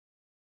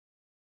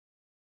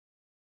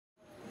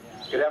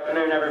Good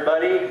afternoon,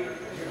 everybody.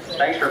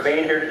 Thanks for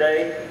being here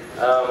today.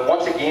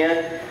 Once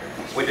again,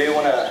 we do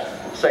want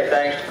to say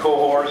thanks to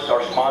Coolhorse,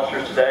 our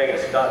sponsors today in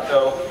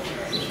Scottsdale.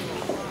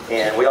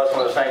 And we also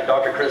want to thank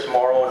Dr. Chris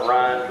Morrow and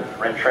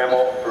Ryan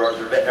Tremmel for our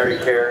veterinary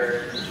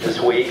care this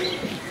week.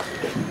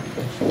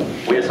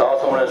 We just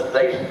also want to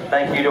say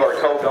thank you to our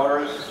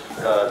co-donors,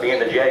 being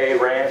the JA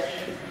Ranch,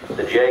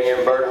 the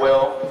JM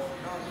Birdwell,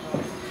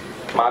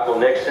 Michael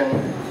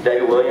Nixon,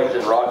 David Williams,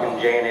 and Rockin'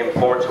 J&M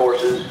Florence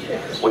Horses.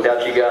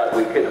 Without you guys,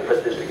 we couldn't have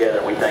put this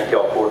together. We thank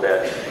y'all for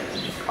that.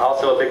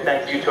 Also, a big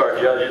thank you to our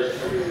judges,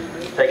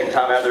 taking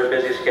time out of their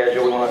busy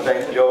schedule. We want to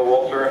thank Joe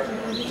Walter,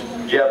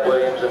 Jeff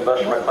Williams, and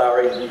Buster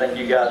McClowry. Thank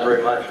you guys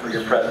very much for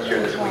your presence here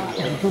this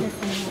weekend.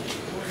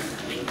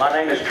 My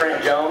name is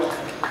Trent Jones.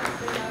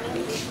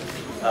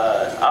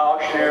 I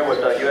auctioneer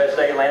with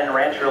USA Land and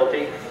Ranch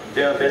Realty,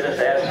 doing business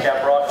as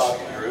Cap Rock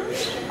Auction Group.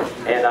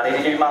 And I need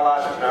to give you my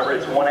license number.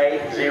 It's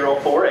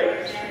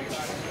 18048.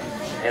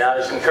 And I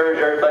just encourage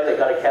everybody that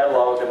got a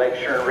catalog to make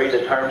sure and read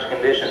the terms and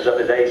conditions of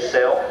today's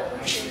sale.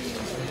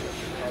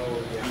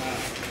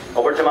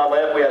 Over to my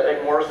left, we have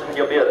Vic Morrison.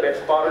 He'll be a bid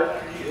spotter.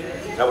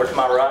 And over to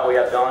my right, we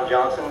have Don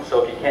Johnson.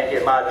 So if you can't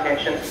get my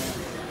attention,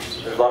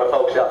 there's a lot of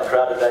folks out in the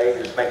crowd today.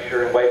 Just make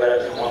sure and wave at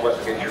us, and one of us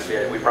will get your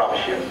bid. We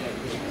promise you.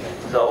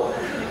 So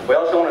we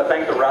also want to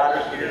thank the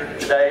riders here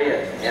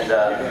today, and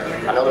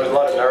I know there's a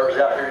lot of nerves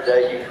out here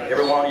today.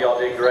 Every one of y'all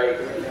did great,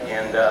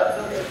 and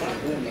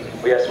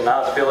we have some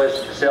nice fillies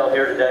to sell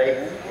here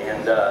today,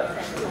 and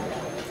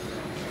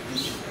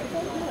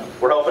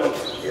we're hoping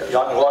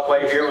y'all can walk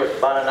away here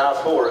with buying a nice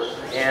horse.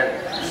 And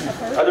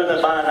other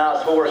than buying a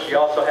nice horse, you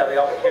also have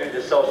the opportunity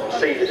to sow some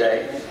seed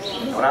today.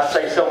 When I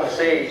say sowing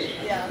seed,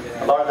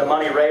 a lot of the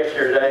money raised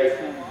here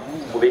today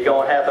will be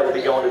going, half of it will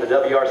be going to the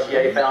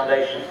WRCA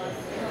Foundation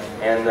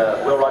and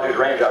Will Rogers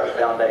Range Drivers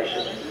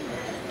Foundation.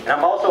 And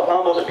I'm also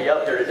humbled to be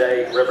up here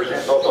today to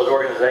represent both those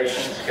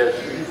organizations, because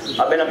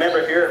I've been a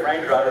member here at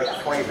Range Drivers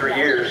for 23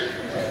 years,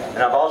 and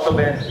I've also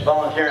been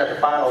volunteering at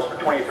the finals for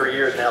 23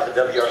 years now at the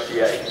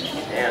WRCA.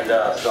 And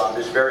so I'm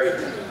just very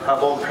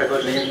humbled and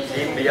privileged to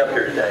even be up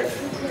here today.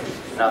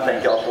 And I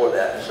thank y'all for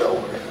that.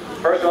 So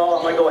first of all,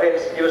 I'm going to go ahead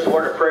and give us a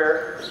word of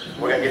prayer.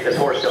 We're going to get this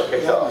horse show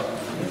kicked off.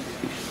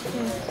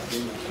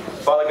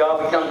 Father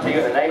God, we come to you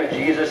in the name of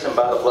Jesus and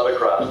by the blood of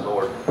Christ,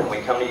 Lord. And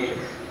we come to you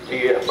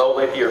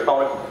boldly to your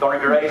throne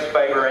of grace,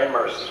 favor, and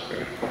mercy.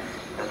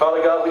 And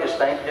Father God, we just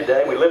thank you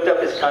today. We lift up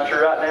this country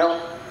right now.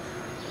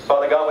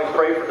 Father God, we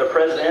pray for the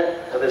president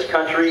of this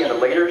country and the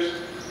leaders.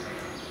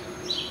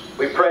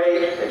 We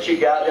pray that you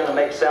guide them to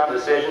make sound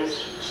decisions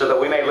so that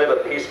we may live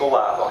a peaceful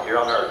life here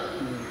on earth.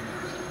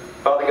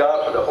 Father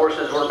God, for the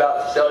horses we're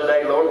about to sell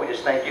today, Lord, we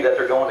just thank you that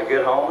they're going to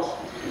good homes.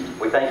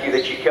 We thank you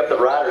that you kept the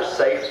riders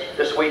safe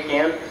this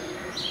weekend.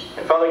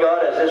 And Father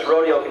God, as this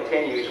rodeo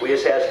continues, we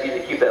just ask you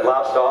to keep that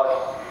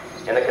livestock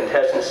and the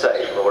contestants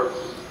safe, Lord.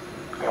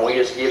 And we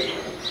just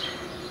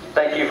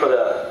thank you for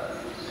the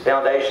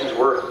foundations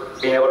we're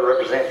being able to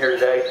represent here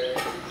today.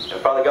 And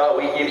Father God,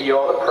 we give you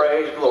all the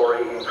praise,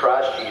 glory in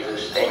Christ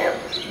Jesus. Amen.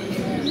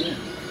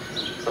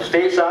 So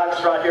Steve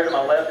Sykes right here to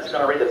my left is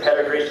going to read the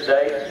pedigrees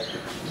today.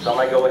 So I'm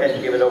going to go ahead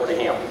and give it over to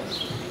him.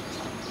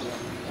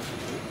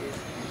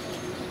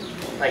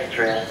 Thank you,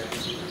 Trent.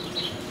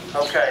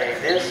 Okay,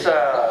 this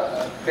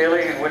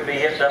filly would be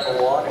hit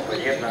number one if we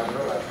hit number.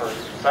 Our first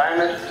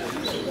assignment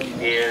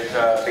is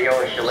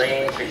B.R.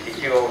 Shalene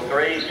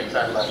 6203,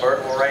 consigned by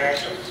Birdwell Ranch,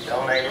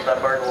 donated by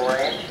Birdwell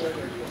Ranch.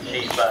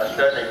 She's by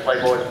Studney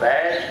Playboy's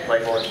Badge.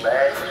 Playboy's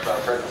Badge is by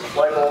Freckles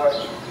Playboy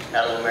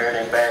out of the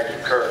Maryland Badge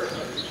of Curry.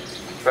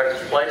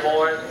 Freckles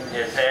Playboy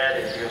has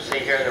had, as you'll see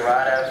here in the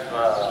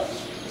write-up,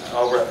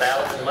 over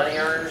 1,000 money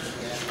earners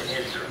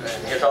in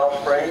his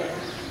offspring.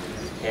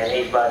 And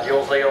he's by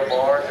Jules Leo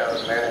Bars out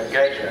of the Maryland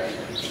AQHA.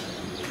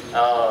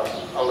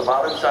 On the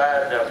bottom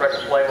side,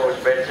 Freckles Playboy's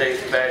Red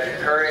Tooth Badge of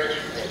Courage,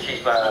 and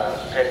she's by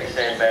Peppy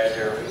Sand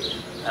Badger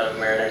out of the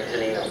Maryland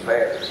Tenino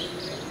Fair.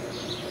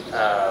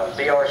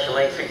 B.R.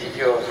 Shalene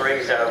 6203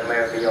 is out of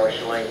Mary B.R.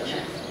 Shalene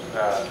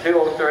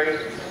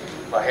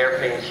 203 by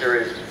Hairpin Sure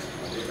Is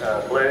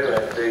Blue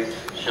and Dude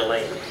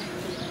Shalene.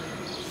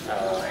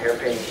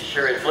 Hairpin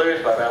Sure Is Blue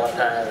is by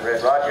Valentine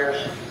Red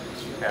Rogers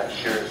out of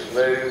Sure Is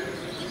Smooth.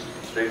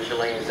 Dude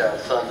Shalene is out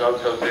of Sons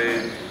Oto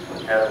Dude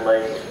out of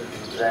Lady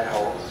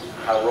Zanho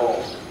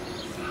Haron.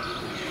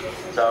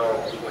 So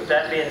with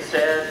that being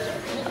said,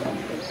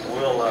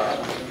 we'll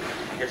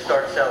get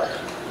started selling.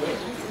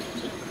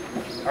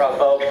 All right,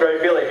 folks,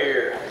 Great Billy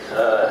here.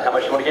 How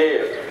much you want to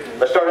give?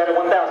 Let's start out at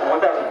 1,000.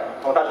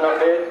 1,000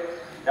 bid.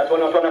 That's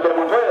 12, no bid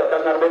on 12.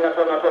 That's not a bid, not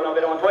 12, no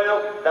bid on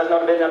 12. That's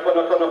not a bid, not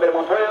 12, no bid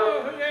on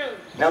 12.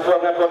 Now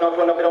 12, not 12,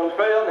 no bid on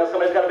 12. Now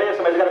somebody's got a bid,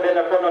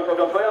 not 12, no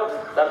 12 on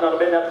 12. That's not a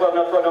bid, not 12,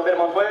 no bid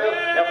on 12.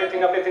 Now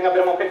 15, no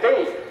bid on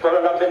 15. 12,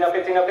 not bid, no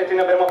 15, no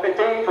bid on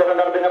 15. 12,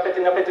 not bid, no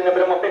 15, no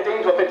bid on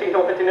 15. 12, 15,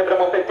 no 15, no bid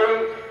on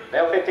 15.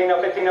 Now 15, no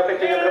 15, no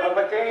 15, no bid on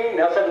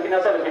 15. Now 17, no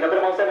 17, no bid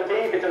on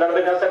 17. 15, no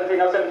bid, no 17,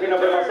 no 17, no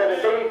bid on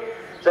 17.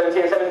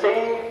 17,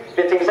 17.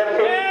 15,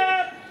 17.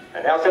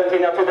 And now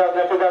 17, now 2,000,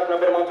 no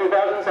bid on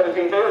 2,000.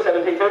 17-2,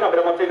 17-2, now bid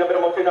them on 2, now bid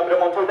them on 2, now bid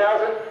them on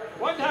 2,000.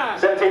 One time.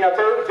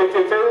 17-2,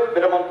 2-2-2,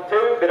 bid them on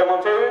 2, bid them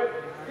on 2.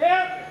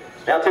 Yep.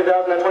 Now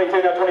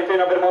 2022, now 22,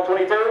 now bid them on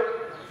 22.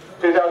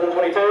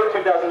 2022,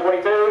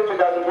 2022,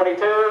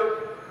 2022.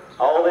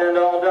 All in,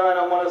 all done,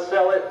 I'm going to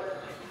sell it.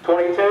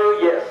 22,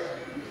 yes.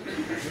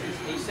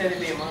 He said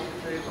it'd be a month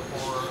or two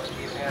before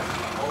he'd have a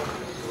hold to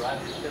ride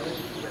this filly.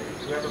 But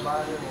if you ever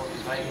buy them or you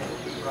pay him to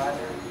keep riding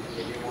them,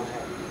 if you want to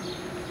have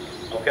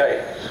them.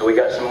 Okay, so we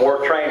got some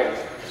more training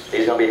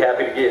he's going to be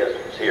happy to give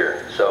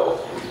here. So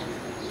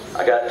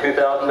I got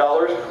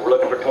 $2,000. We're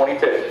looking for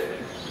 22.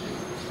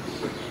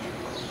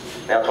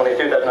 Now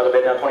 22, that's another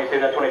bid. Now 22,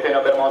 now 22,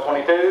 now bid them on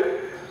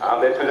 22. I'm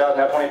bid 2,000,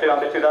 now 22, I'm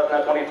bid 2,000,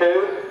 now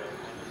 22.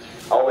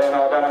 All in,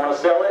 all done, I'm going to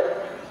sell it.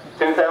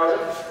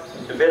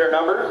 2,000. The bidder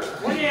number?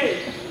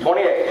 28.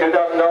 28.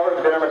 $2,000,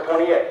 the bidder number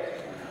 28.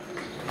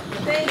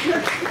 Thank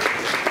you.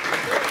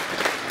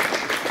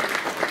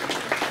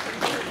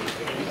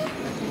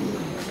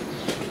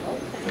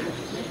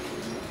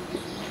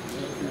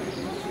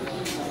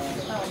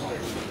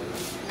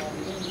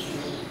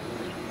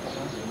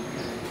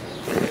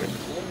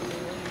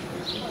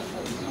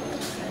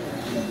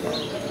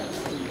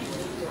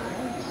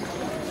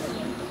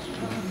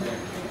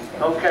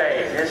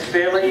 Okay, this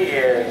filly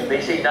is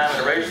BC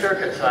Diamond Rooster,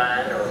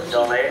 consigned or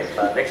donated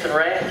by Dixon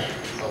Ranch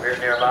over here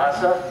near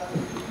Vasa.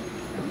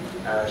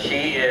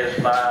 She is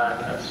by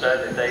a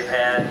stud that they've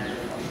had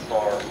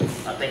for,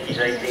 I think he's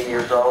 18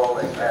 years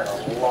old. They've had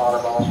a lot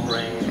of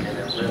offspring, and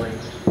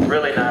they're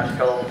really nice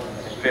colt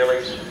and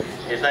fillies.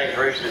 His name's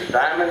Rooster's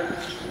Diamond,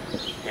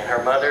 and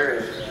her mother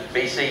is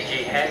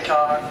BCG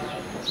Hancock.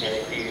 And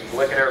if you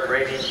look at her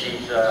breeding,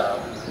 she's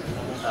a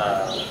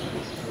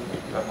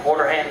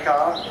quarter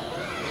Hancock.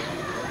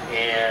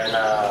 And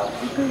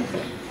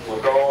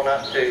we'll go on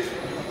up to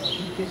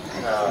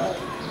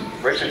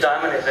Rooster's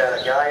Diamond is out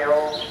of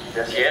Gallo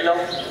del Cielo.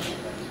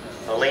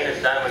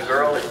 Molina's Diamond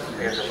Girl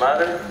is her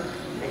mother.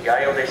 And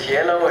Gallo del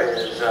Cielo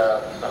is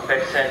a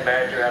Pet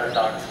Badger out of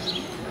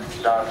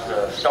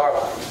Doc's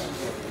Starlight.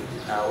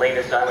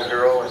 Lena's Diamond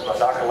Girl is by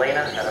Dr.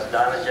 Lena out of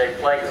Diamond J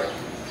Playground.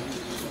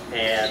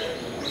 And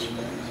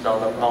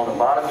on the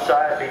bottom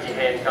side, BG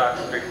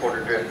Hancock's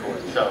 3/4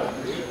 driftwood. So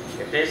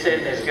if this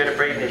isn't as good a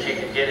breeding as you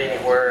can get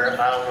anywhere,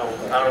 I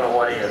don't know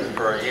what is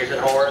for a using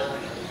horse.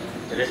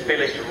 And this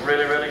filly's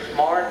really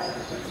smart,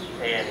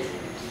 and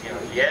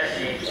yes,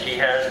 she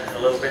has a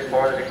little bit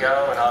more to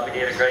go, and Hobby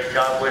did a great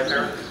job with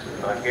her.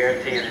 But I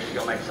guarantee you, this is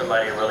gonna make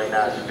somebody a really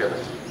nice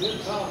filly.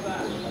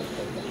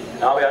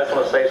 Hobby, I just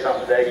want to say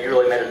something today. You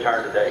really made a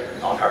turn today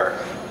on her.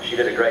 She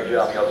did a great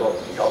job.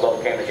 Y'all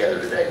both came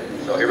together today.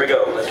 So here we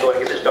go. Let's go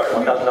ahead and get this started.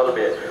 1,000 another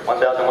bid.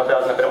 1,000,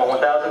 1,000, I bid them on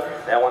 1,000.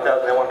 Now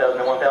 1,000, now 1,000,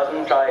 now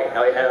 1,000. Try 8.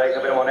 Now 8, I bid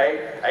them on 8.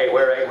 8,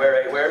 where, 8, where,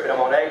 8, where? Bid them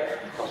on 8.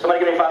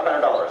 Somebody give me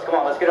 $500. Come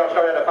on, let's get our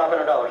started at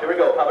 $500. Here we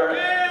go. 500.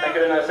 Thank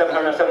you.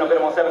 700, 7, I bid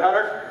them on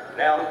 700.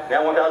 Now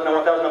 1,000, now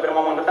 1,000, I bid them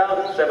on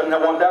 1,000. 7,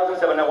 now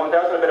 1,000, 7, now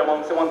 1,000, I bid them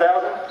on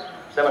 1,000.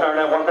 700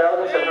 and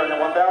 1,000, 700 and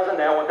 1,000,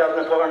 now 1,000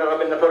 and 1,200, I've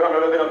been the 1,200,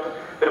 I've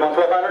bid them on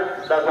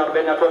 1,200, that's not a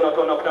bid, now 12, no,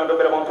 12, no, no,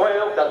 bid them on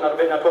 12, that's not a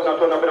bid, now 12, no,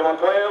 12, no, bid them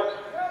on 12.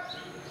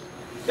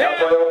 Now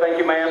 12, thank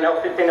you ma'am, now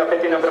 15, now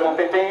 15, now bid them on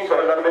 15,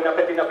 12, not a bid, now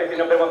 15, now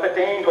 15, now bid them on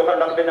 15, 12,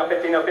 not a bid, now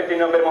 15, now 15,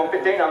 now bid them on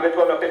 15, I'm bid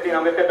 12, now 15,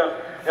 I'm bid 15,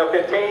 now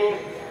 15.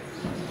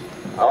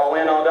 All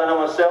in, all done,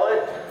 I'm gonna sell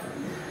it.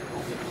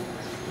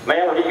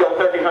 Man, will you go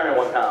 1,300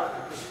 one time?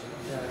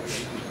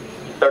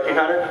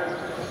 1,300?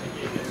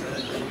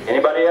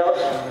 Anybody else?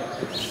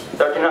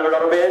 1,300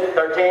 auto bid,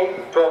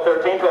 13, 12,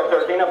 13, 12,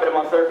 13, I bid them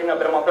on 13, I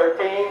bid them on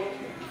 13.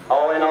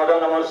 All in, all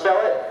done, I'm going to sell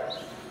it.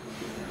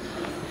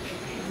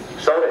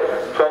 Sold it,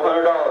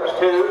 $1,200.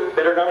 2,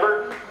 bidder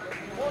number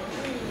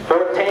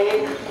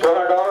 14,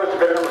 $1,200,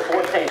 bidder number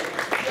 14.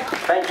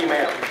 Thank you,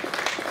 ma'am.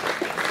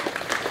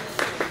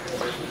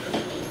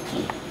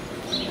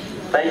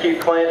 Thank you,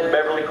 Clint and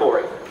Beverly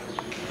Corey.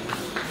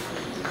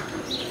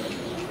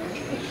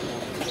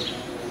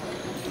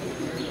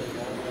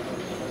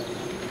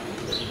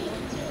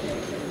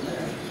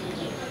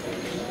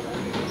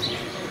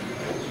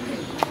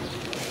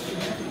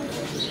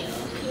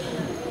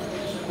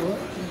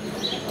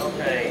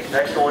 Okay,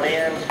 next one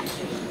in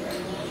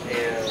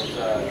is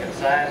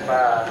consigned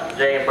by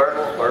J. and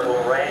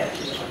Birdwell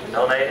Ranch,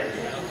 donated.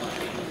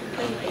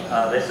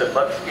 This is a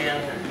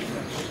buckskin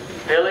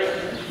filly.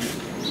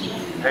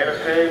 Taylor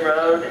Coon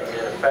Road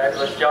did a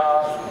fabulous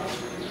job.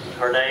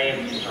 Her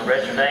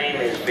registered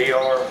name is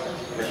BR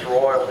Miss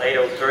Royal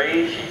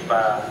 803. She's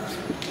by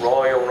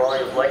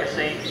Royal's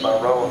Legacy, by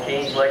Royal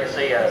King's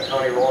Legacy out of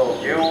Tony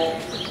Royal Jewel.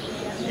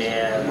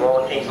 And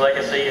Royal King's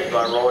Legacy is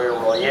by Royal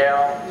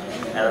Royale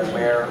out of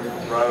Mare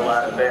Royal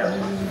out of Bell.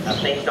 I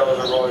think those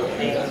are Royal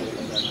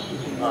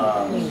King's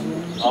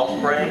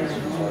offspring,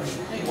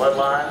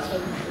 bloodlines.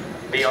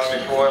 BR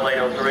Miss Royal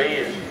 803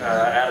 is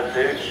out of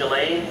Duke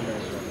Chalene.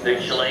 Duke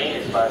Chalene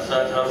is by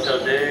Sons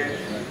Hoto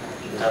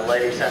Duke,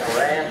 Lady Saint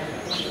Laurent,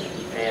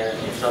 and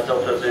Sons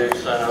Hoto Duke,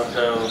 Son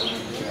Hoto,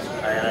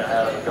 and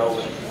out of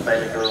Golden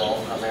Baby Girl,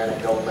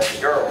 American Golden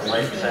Baby Girl.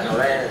 Lady Saint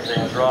Laurent is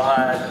Dan's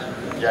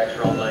Rawhide, Jack's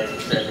Roll Lady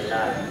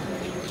 79.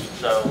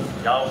 So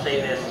y'all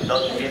seen this,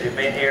 those of you that have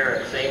been here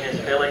have seen this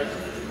filly.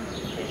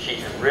 And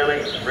she's a really,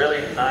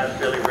 really nice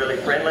filly, really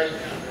friendly.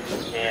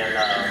 And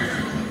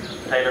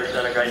Taylor's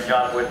done a great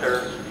job with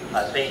her.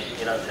 I think,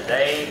 you know,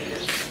 today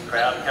the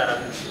crowd kind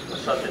of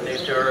was something new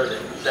to her that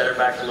set her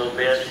back a little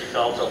bit. She's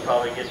also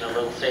probably getting a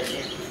little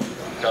cinchy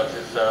because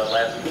it's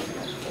last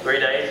 3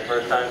 days, the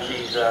first time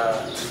she's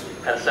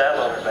had a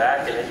saddle on her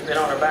back, and it's been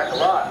on her back a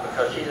lot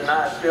because she's a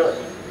nice filly.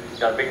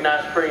 Got a big,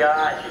 nice, pretty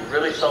eye, and she's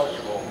really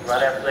sociable.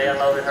 Right after they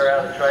unloaded her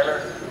out of the trailer,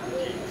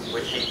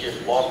 which she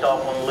just walked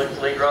off on the loose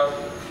lead road,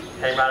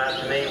 came right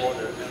out to me,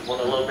 wanted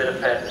a little bit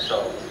of pet.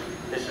 So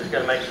this is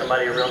going to make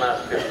somebody a real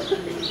nice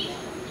filly.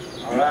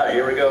 All right,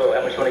 here we go.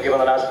 How much you want to give on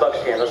the nice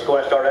buckskin? Let's go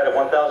and start at $1,000.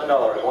 $1,000,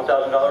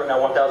 now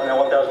 1,000, now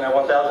 1,000, now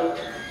 1,000.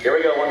 Here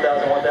we go,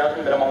 1,000,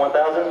 1,000, bid them on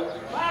 1,000.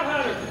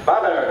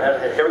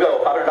 500, here we go,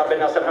 500, now bid,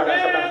 now 700,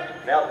 now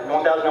 700. Now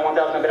 1,000, now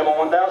 1,000, now bid them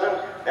on 1,000.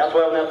 Now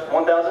 12, now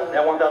 1,000,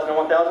 now 1,000,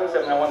 now 1,000.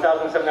 7, now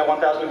 1,000, 7, now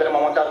 1,000, bid them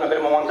on 1,000, now bid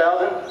them on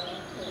 1,000.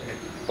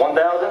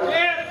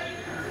 1,000.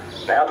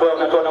 Now 12,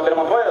 now 12, now bid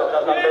them on 12.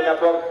 Now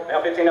 12, now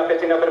 15, now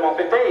 15, now bid them on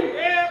 15.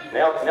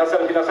 Now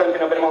 17, now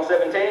 17, now bid them on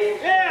 17.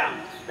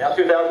 Now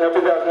 2,000, now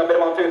 2,000, now bid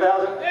them on 2,000.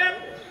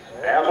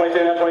 Now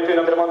 22, now 22,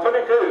 now bid them on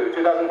 22.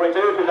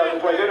 2022,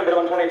 2022, now bid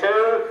them on 22.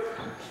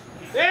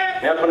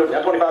 Now 25,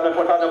 now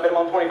 25, now bid them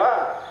on 25.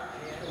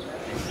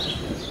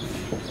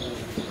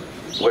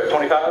 We're at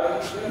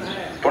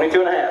 25. 22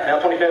 and a half. Now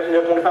 25,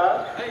 now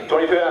 25.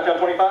 22, now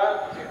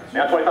 25.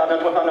 Now 25, now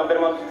 25, now bid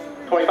them on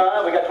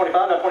 25. We got 25,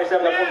 now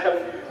 27, now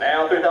 27.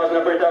 Now 3,000,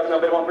 now 3,000, now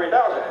bid them on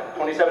 3,000.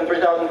 27,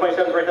 3,000,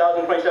 27,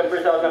 3,000, 27,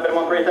 3,000, now bid them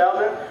on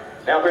 3,000.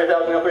 Now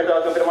 3,000, now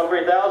 3,000, now bid them on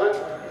 3,000.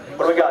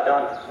 What do we got,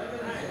 Don?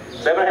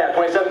 7.5,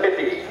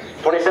 27.50.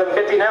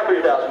 27.50, now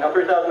 3,000. Now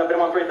 3,000, now bid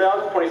them on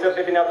 3,000.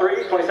 27.50, now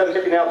 3.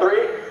 27.50, now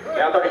 3.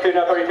 Now 32,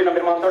 now 32, now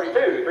bid them on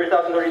 32.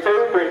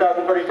 3,032,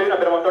 3,032,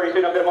 now bid them on 32,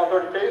 now bid them on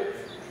 32.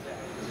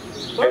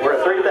 Okay, we're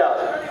at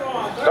 3,000.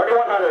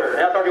 3,100,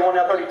 now 31,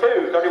 now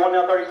 32. 31,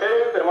 now 32,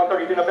 bid them on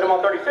 32, now bid them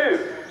on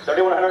 32.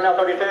 3,100, now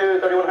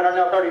 32. 3,100,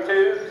 now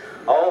 32.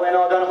 All in,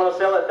 all done, I'm going to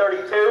sell at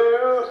 32.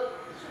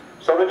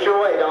 So it's your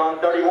way, Don,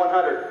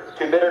 3,100.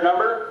 Two bidder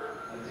number?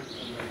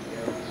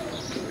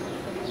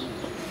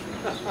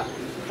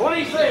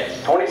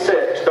 26.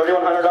 26.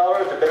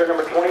 $3,100 to bidder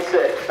number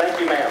 26. Thank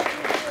you, ma'am.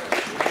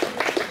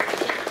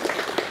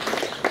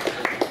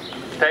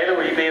 Taylor,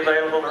 will you be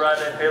available to ride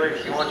that filly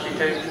if she wants you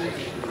to?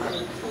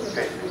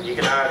 Okay. You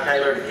can hire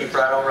Taylor to keep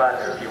right on riding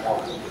her if you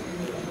want.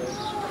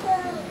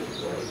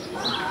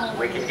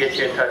 We can get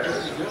you in touch with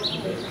her.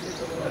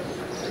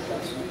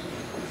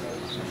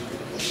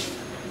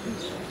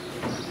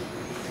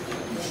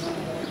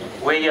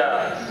 We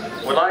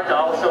would like to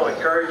also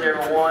encourage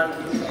everyone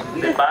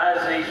that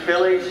buys these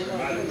fillies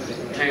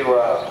to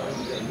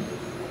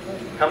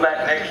come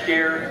back next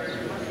year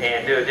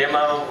and do a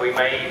demo. We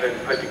may even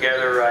put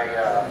together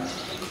a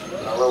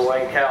little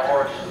Wayne cow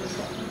horse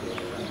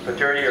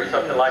fraternity or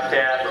something like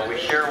that, but we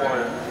sure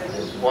want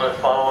to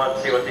follow up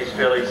and see what these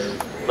fillies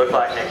look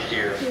like next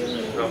year.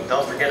 So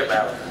don't forget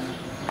about it.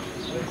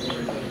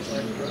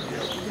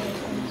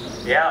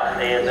 Yeah,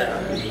 and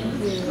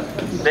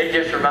they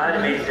just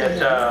reminded me that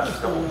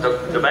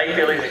the May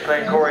filly that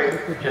Clay Corey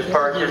just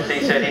purchased, he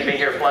said he'd be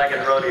here flagging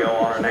the rodeo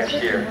on her next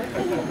year.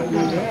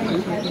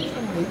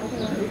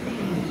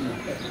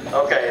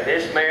 Okay,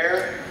 this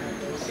mare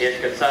is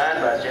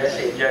consigned by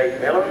Jesse and Jade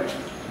Miller.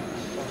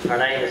 Her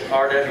name is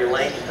R.W.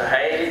 Lynch to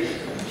Hayes.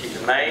 She's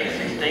a May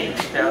 16,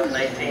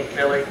 2018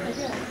 filly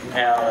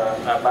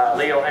out by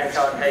Leo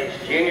Hancock Hayes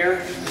Jr.,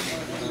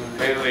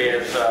 who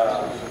is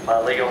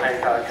by Leo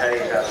Hancock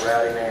Hayes out of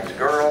Rowdy Man's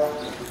Girl.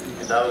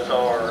 And those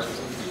are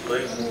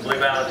Blue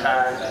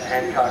Valentine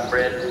Hancock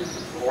bred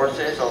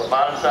horses. On the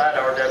bottom side,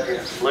 R.W.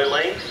 Blue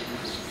Links.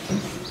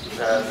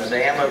 The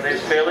dam of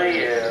this filly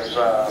is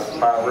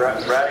by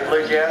Rowdy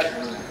Blue Jet,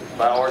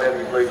 by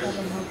R.W. Blue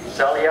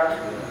Celia,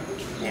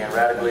 and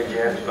Rowdy Blue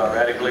Jets by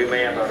Rowdy Blue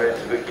Man by Red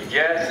Spooky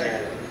Jets,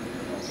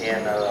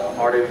 and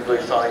R.W. Blue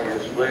Celia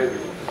is Blue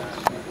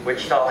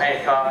Wichita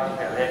Hancock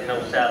and Head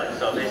No Sally.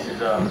 So this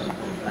is a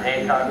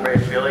Hancock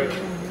bred filly.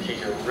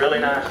 She's a really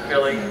nice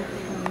filly.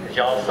 As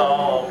y'all saw,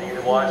 all of you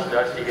that watched,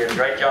 Dusty did a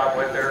great job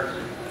with her.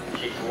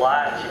 She's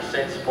light, she's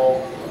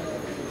sensible,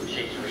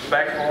 she's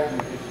respectful,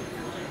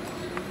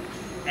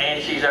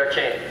 and she's our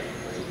champion.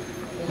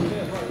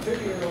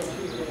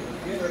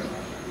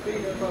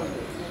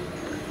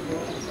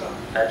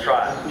 That's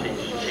right.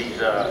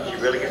 She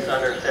really gets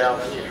under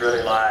herself. She's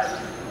really light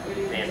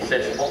and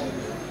sensible.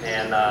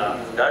 And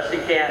Dusty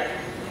can't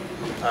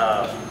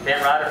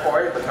ride her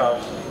for you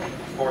because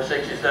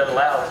 460s doesn't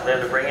allow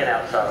them to bring in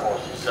outside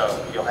horses.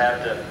 So you'll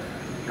have to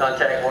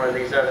contact one of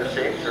these other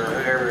six or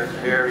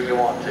whoever you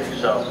want to.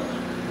 So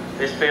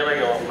this filly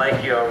will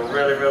make you a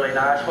really, really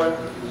nice one.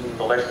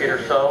 So let's get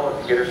her sold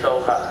and get her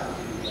sold high.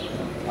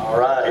 All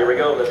right, here we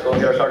go. Let's go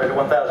and get her started at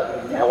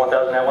 1,000. Now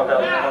 1,000, now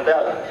 1,000, now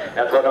 1,000.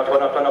 Now 12, now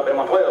 12, now 12, now bid them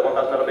on 12.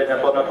 1,000, now bid, now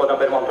 12, now 12, now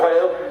bid them on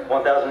 12.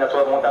 1,000, now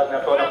 12, 1,000,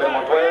 now 12, now bid them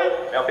on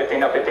 12. Now 15,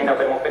 now 15, now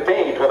bid them on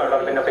 15. 1,200,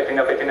 now bid, now 15,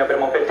 now 15, now bid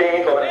them on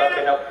 15. 1,200,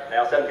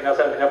 now 17, now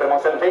 17, now bid them on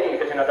 17,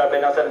 15 now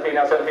bid now 17,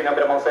 now 17, now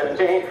bid them on 17,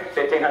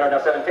 1500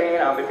 now 17,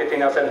 I'll be 15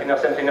 now 17, now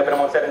 17, now bid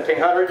them on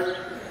 1700.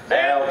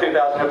 Now 2000,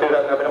 now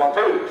 2000, now bid them on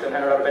 2,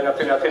 700 now bid now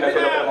 2, now 2, now 2,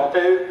 now bid them on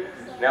 2.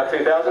 Now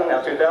 2000, now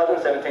 2000,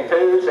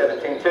 17.2,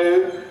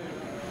 17.2.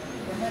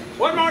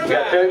 One more time.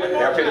 Got 2,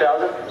 now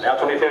 2000,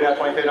 now 22, now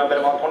 22, now bid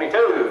them on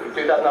 22.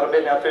 2000 out of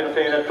bid, now 2,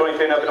 now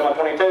 22, now bid them on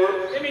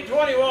 22. Give me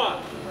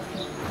 21.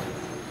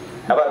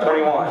 How about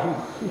 21?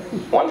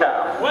 One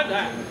time. One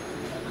time.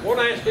 One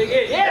last big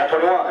hit. Now Yeah.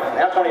 21,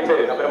 now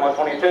 22, now bid them on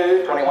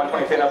 22. 21,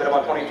 22, now bid them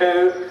on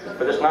 22.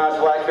 For this nice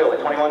black filly,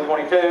 21,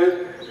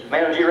 22.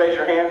 Man, would you raise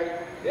your hand?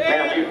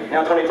 Man, would you,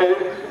 now 22.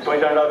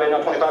 22, now bid,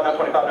 now 25, now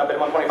 25, now bid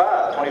them on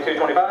 25. 22,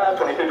 25,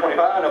 22,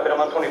 25, now bid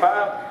them on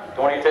 25.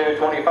 22,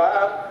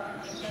 25.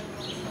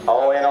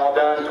 All in, all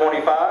done,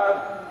 25.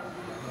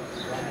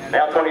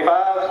 Now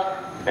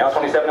 25. Now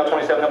 27, now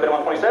 27, now bid them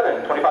on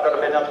 27. 25 out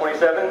of bid, now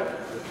 27.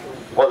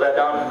 What was that,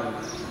 Don?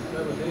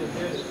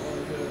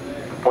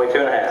 22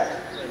 and a half.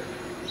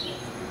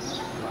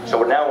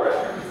 So now we're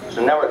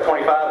at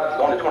 25,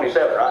 going to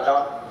 27, right,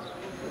 Don?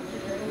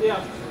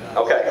 Yeah.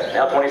 Okay,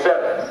 now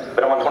 27.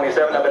 Bid them on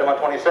 27, now bid them on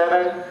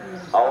 27.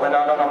 All in,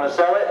 I'm going to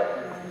sell it.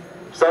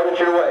 Sell it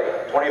your way,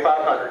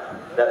 2,500.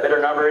 That bidder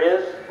number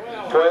is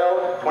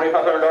 12,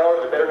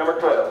 $2,500, the bidder number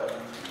 12.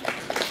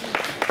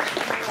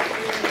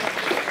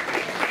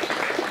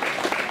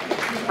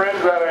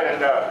 Friends of it,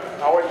 and I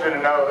want you to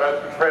know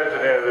that's the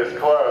president of this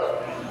club.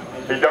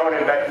 He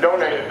donated that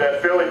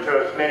filly to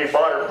us, and then he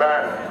bought her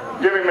back.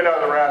 Give him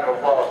another round of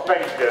applause.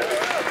 Thanks, Jesse.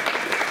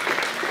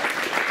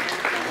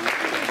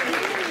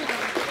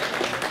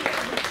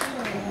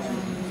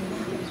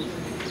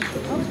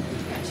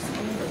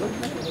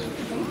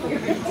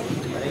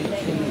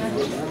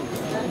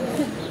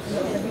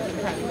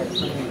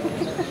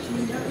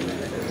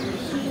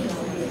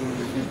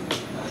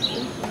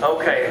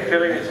 Okay,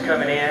 filly that's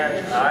coming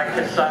in, I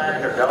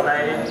consigned or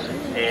donated,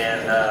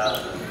 and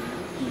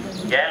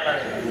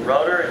Gatlin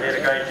rode her and did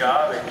a great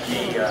job, and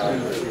she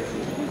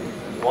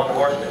won the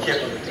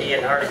horsemanship. He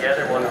and her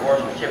together won the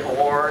horsemanship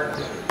award.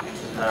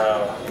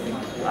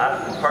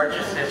 I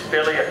purchased this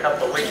filly a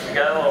couple of weeks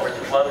ago over at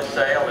the closed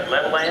sale at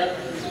Levelland.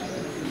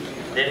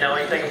 Didn't know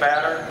anything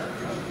about her.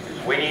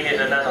 We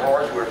needed another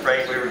horse. We were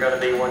afraid we were going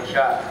to be one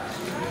shot,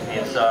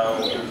 and so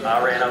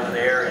I ran over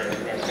there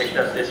and picked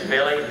up this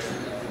filly.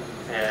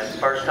 And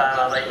first time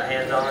I laid my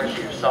hands on her,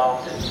 she was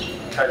soft as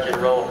touching a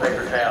roll of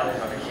paper towels.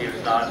 I mean, she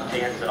was not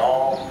tense at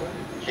all.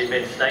 She'd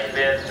been snake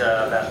bit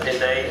about 10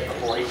 days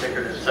before he took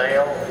her to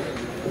sale.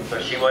 So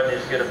she wasn't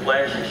as good a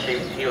flesh as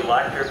he would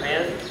like to have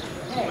been.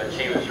 But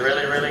she was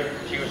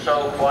she was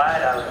so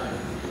quiet,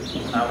 she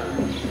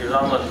was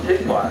almost too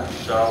quiet.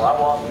 So I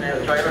walked in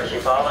the trailer, she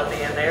followed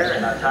me in there,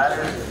 and I tied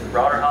her,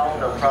 brought her home,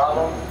 no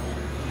problem.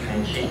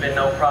 And she's been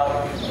no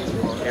problem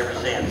ever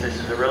since. This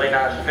is a really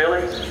nice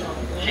filly.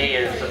 She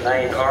is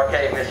named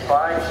RK Miss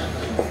Spikes.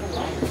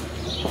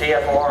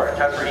 TFR,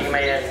 Tucker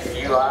E-Man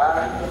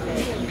UI,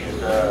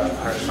 is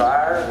her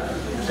sire.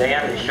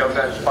 Dan is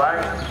Shogun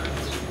Spike.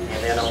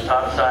 And then on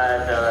top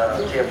side,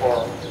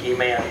 TFR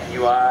E-Man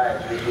UI,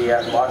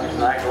 BDF Marcus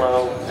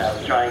Nightglow,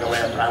 Triangle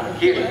F, I'm a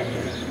Cutie.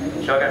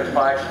 Shogun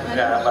Spikes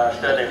by a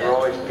stud named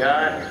Roy's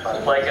Gun, by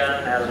the play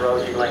gun, out of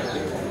Rosie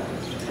Lincoln.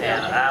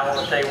 And I want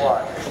to tell you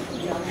what,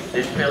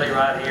 this filly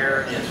right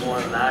here is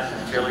one of the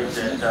nicest fillies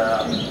that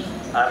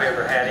I've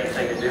ever had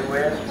anything to do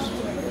with.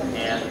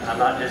 And I'm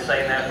not just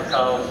saying that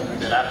because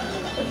that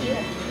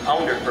I've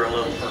owned her for a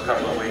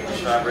couple of weeks.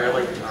 So I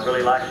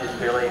really liked this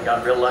filly and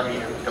got real lucky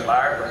to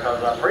buy her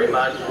because I pretty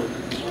much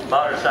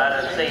bought her sight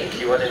unseen.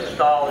 She wasn't in the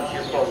stall that she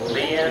was supposed to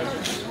be in.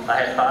 I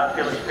had 5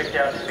 fillies picked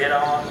out to bid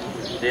on.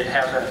 Didn't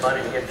have enough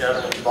money to get the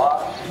other ones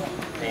bought.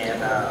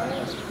 And I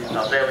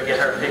was able to get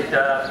her picked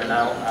up, and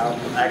I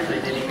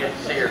actually didn't even get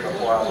to see her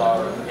before I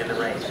bought her in the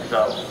ring.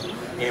 So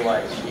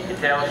anyway, you can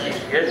tell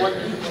she's a good one.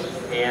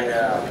 And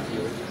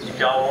if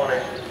y'all want to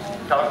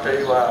talk to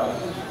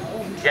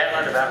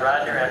Gatlin about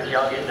riding her after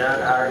y'all get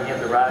done hiring him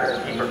to ride her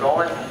and keep her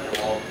going,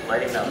 we'll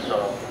let him know.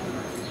 So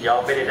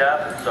y'all bid it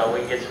up so we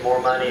can get some more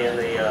money in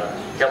the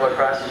Cowboy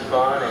Crisis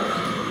Fund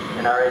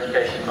and our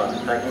education fund.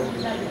 Thank you.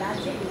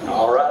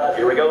 All right,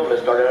 here we go.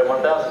 Let's start at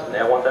 1,000.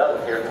 Now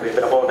 1,000. Here we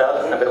bid up on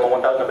 1,000. I bid them on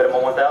 1,000. I bid them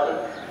on 1,000.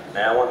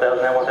 Now 1,000.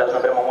 Now 1,000. I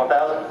bid them on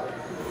 1,000.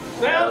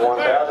 Now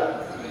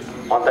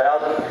 1,000.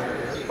 1,000.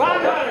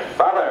 500.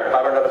 500. 500. I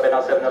bid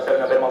on 7. Now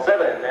 7. I bid them on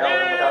 7. Now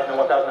 1,000.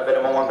 1,000. I bid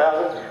them on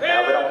 1,000.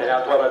 Now bid on 12.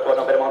 Now 12.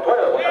 I bid them on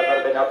 12. 1,000.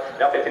 I bid now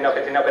 15. Now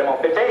 15. I bid them on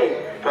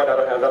 15. 12. I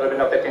bid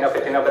now 15. Now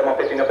 15. I bid them on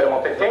 15. I bid them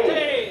on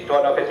 15.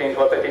 12. Now 15.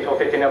 12. 15. 12.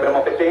 15. I bid them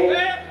on 15.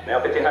 Now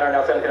 1,500.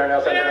 Now 1,700.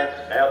 Now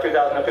 1,700. Now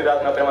 2,000. Now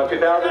 2,000. I bid them on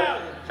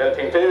 2,000.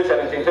 17.2,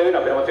 17.2,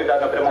 now bid them on 2,000,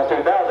 now bid them on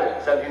 2,000.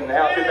 17,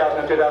 now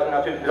 2,000, 2,000, now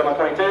bid them on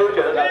 22.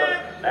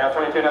 2,000, now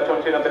 22, now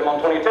 22, now bid them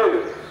on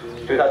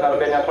 22. 2,000, now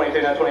bid now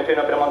 22, now 22,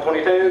 now bid them on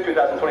 22.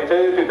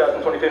 2022,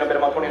 2022, now bid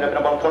them on 20, now bid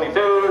them on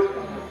 22.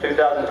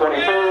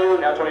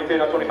 2022, now 22,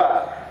 now 25.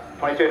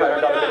 22, now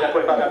bid now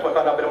 25, now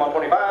 25, now bid them on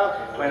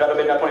 25. 20, now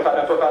bid now 25,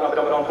 now 25, now bid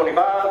them on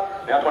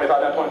 25. Now 25,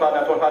 now 25,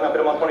 now 25, now bid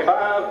them on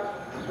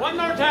 25. One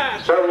more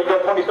time. Sir, you go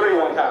 23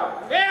 one time.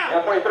 Yeah.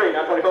 Now 23,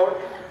 now 24.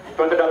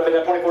 20 down,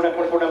 now 24, now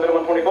 24, now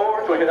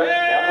 124. 20 down,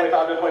 now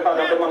 25, now 25,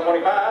 now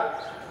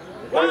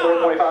 125.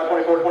 24, 25,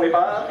 24,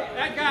 25.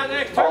 That guy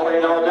next All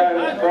in, all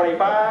done, 25.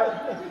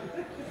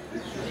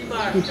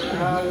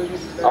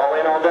 All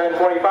in, all done,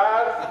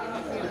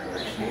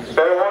 25.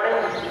 Fair warning.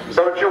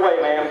 So it's your way,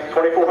 ma'am.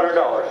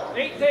 $2,400.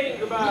 18,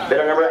 goodbye.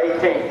 Bidder number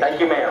 18. Thank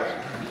you, ma'am.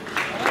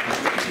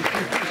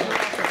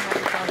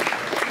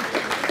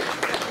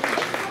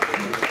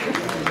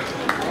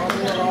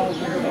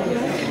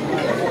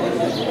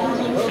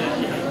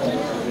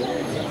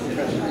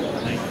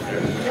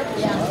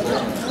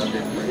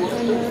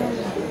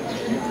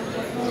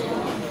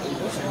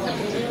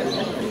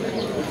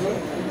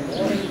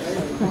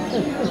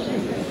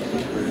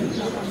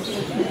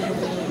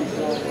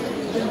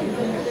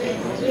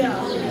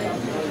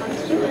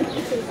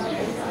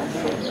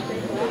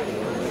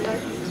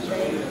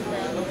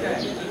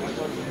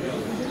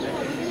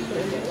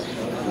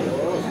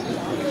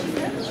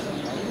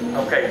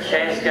 Okay,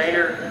 Chance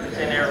Gator is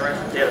in there,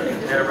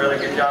 did a really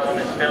good job on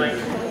this filly.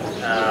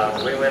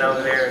 We went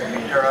over there and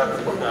picked her up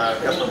a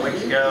couple of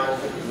weeks ago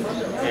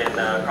in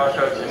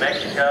Crossroads, New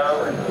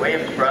Mexico, and the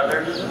Williams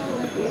brothers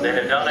that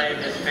have donated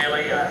this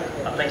filly,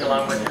 I think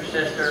along with your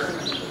sister,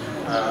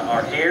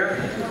 are here.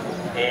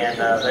 And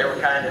they were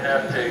kind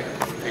enough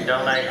to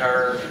donate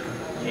her.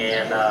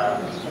 And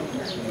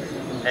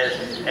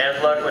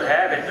as luck would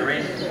have it, the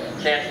reason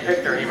Chance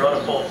picked her, he wrote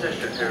a full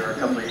sister to her a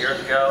couple of years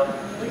ago,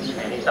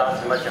 and he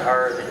thought so much of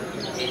her that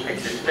he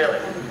picked this filly.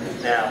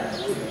 Now,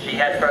 she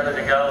had further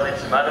to go than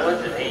some other ones,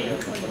 and he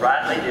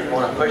rightly didn't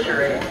want to push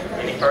her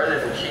any further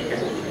than she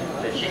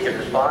could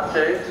respond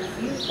to.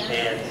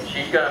 And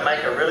she's going to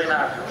make a really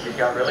nice one. She's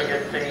got really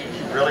good feet.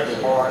 She's really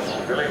smart.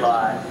 She's really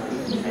light,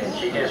 and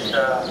she just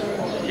got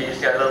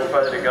a little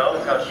further to go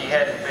because she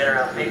hadn't been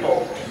around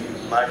people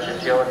much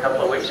until a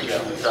couple of weeks ago.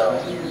 So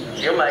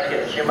she'll make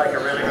it. She'll make a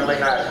really, really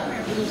nice one.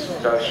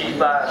 So she's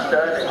by a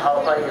stud in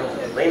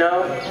Jalapeno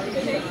Lino,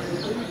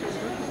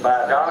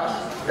 by Doc's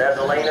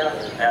Dazzolina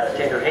out of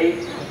Tender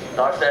Heat.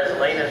 Doc's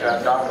Dazzolina is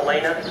out of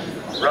Docalina,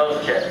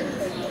 Rose Check.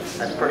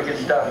 That's pretty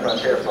good stuff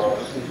right there,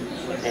 folks.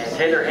 And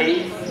Tender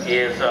Heat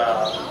is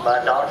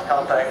by Doc's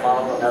Compact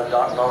Model, another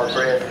Doc Bar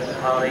Bred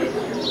pony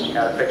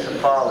out of Fix and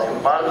Folly. On the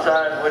bottom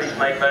side, Woody's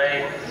Make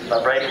Bay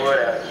by Brady Wood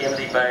out of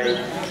Kimsey Bay.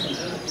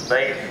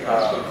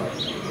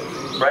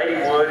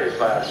 Brady Wood is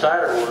by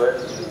Cider Wood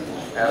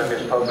out of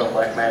Miss Poco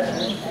Black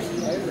Magic.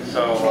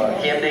 So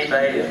Kimsey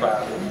Bay is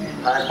by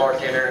Pine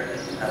Bartender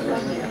out of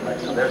Miss Kim Bay.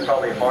 So there's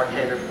probably a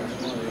bartender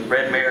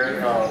red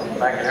mare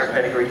back in her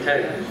pedigree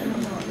too.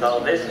 So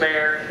this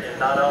mare is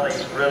not only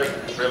really,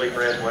 really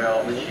bred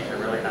well, but she's a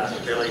really nice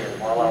filly.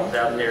 And while I was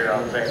out there,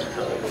 I was able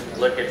to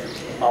look at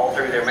all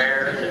through their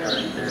mares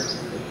and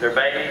their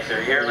babies,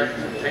 their yearlings,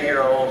 and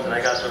 2-year-olds, and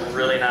they got some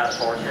really nice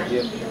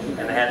horses.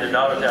 And they had their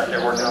daughters out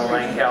there working on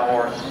Rein cow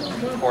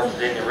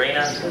horses in the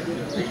arena.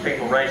 These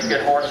people race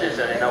good horses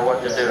and they know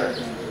what they're doing.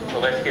 So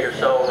let's get her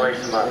sold and raise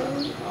some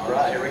money. All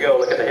right, here we go.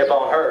 Look at the hip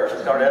on her.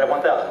 Started at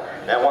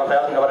 1,000. Now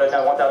 1,000, now 1,000,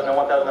 now 1,000, now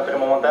 1,000, now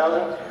minimum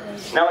 1,000.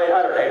 Now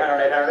 800,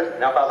 800,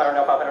 800. Now 500,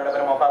 now 500, now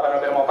minimum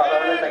 500, minimum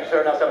 500. Thanks,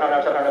 sir. Now 700,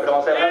 now 700,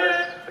 minimum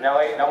 700. Now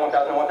 8, now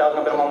 1,000, now 1,000,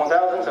 now minimum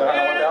 1,000. 700,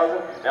 now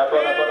 1,000. Now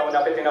 12, now 12,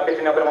 now 15, now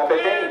 15, now minimum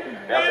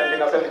 15. Now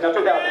 17, now 17, now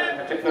 2,000.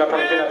 Now 16, now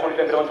 22, now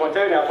 22, minimum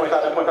 22. Now 25,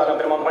 now 25, now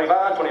minimum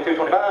 25. 22,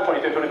 25,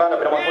 22, 25, now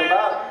minimum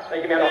 25.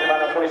 Thank you, now 25,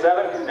 now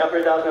 27. Now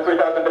 3,000, now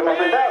 3,000, now minimum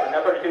 3,000.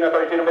 Now 32, now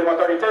 32, now minimum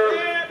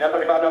 32. Now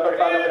 35, now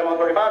 35, now minimum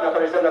 35. Now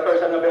 37, now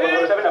 37, now minimum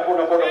 37. Now 4,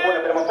 now 4, now 4,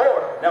 now minimum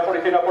 4. Now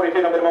 42, now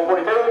 42, now minimum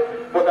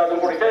 42.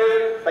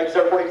 4,042. Thank you,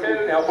 sir.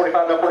 42. Now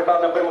 45, now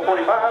 45, now minimum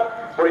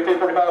 45. 42,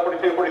 45,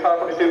 42, 45,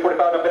 42,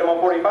 45, now minimum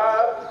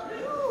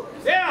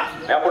 45. Yeah.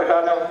 Now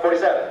 45, now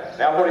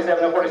 47. Now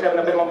 47, now 47,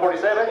 now minimum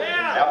 47.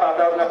 Yeah. Now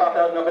 5,000, now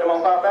 5,000, now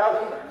minimum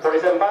 5,000.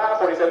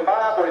 47.5,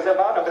 47.5, 47.5,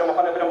 now minimum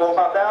 5, minimum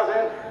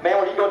 5,000. Man,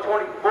 will you go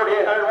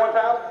 4,800 one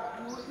time?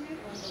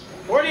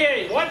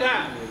 48, one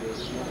time.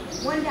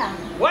 One down.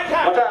 One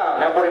time. One time.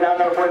 Now 49,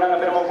 now 49, now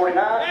minimum 49.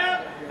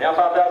 Yeah. Now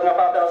 5,000, now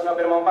 5,000, now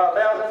minimum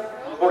 5,000.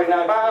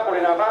 49.5,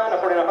 49.5, now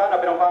 49.5, now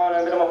minimum 5,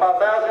 now minimum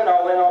 5,000.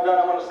 All in, all done,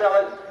 I'm going to sell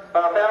it.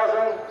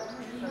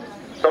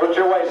 5,000. Sold it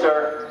your way,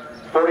 sir.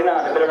 49,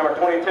 the bidder number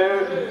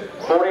 22.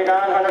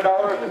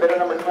 $4,900, the bidder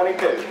number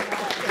 22.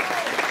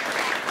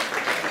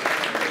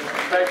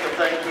 Special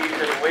thank you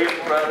to the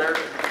Williams brothers,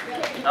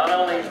 not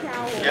only,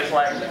 just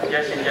like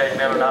Jesse and Jay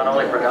Miller, not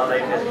only for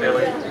donating this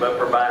village, but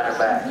for buying her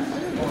back.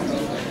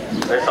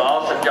 It's an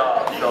awesome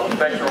job, so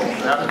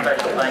another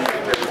special thank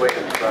you to the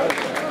Williams brothers.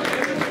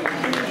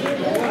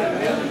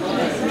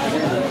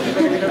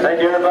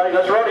 Thank you, everybody.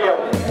 Let's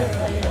rodeo.